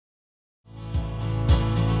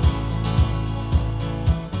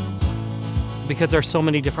because there's so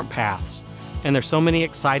many different paths and there's so many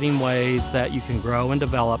exciting ways that you can grow and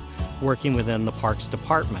develop working within the Parks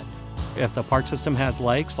Department. If the park system has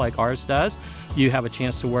lakes like ours does, you have a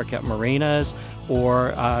chance to work at marinas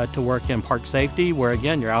or to work in park safety, where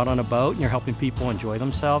again, you're out on a boat and you're helping people enjoy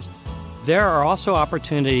themselves. There are also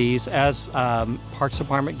opportunities as Parks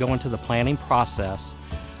Department go into the planning process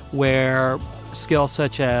where skills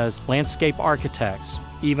such as landscape architects,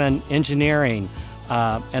 even engineering,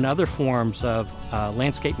 and other forms of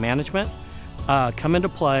landscape management come into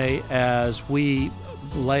play as we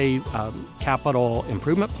lay capital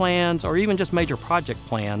improvement plans or even just major project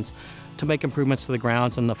plans to make improvements to the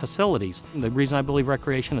grounds and the facilities. The reason I believe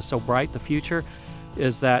recreation is so bright, the future,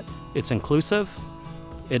 is that it's inclusive.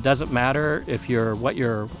 It doesn't matter if what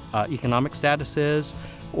your economic status is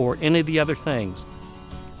or any of the other things.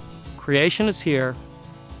 Creation is here.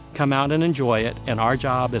 Come out and enjoy it, and our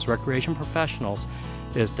job as recreation professionals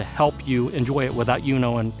is to help you enjoy it without you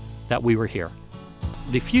knowing that we were here.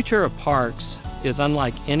 The future of parks is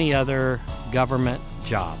unlike any other government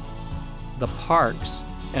job. The parks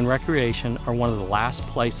and recreation are one of the last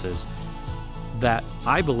places that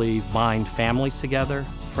I believe bind families together,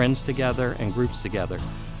 friends together, and groups together.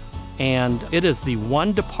 And it is the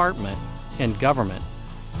one department in government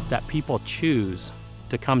that people choose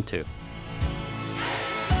to come to.